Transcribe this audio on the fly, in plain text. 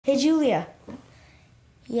Hey, Julia.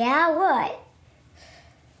 Yeah, what?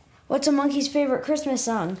 What's a monkey's favorite Christmas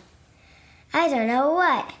song? I don't know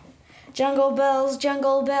what. Jungle bells,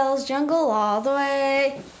 jungle all the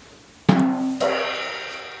way.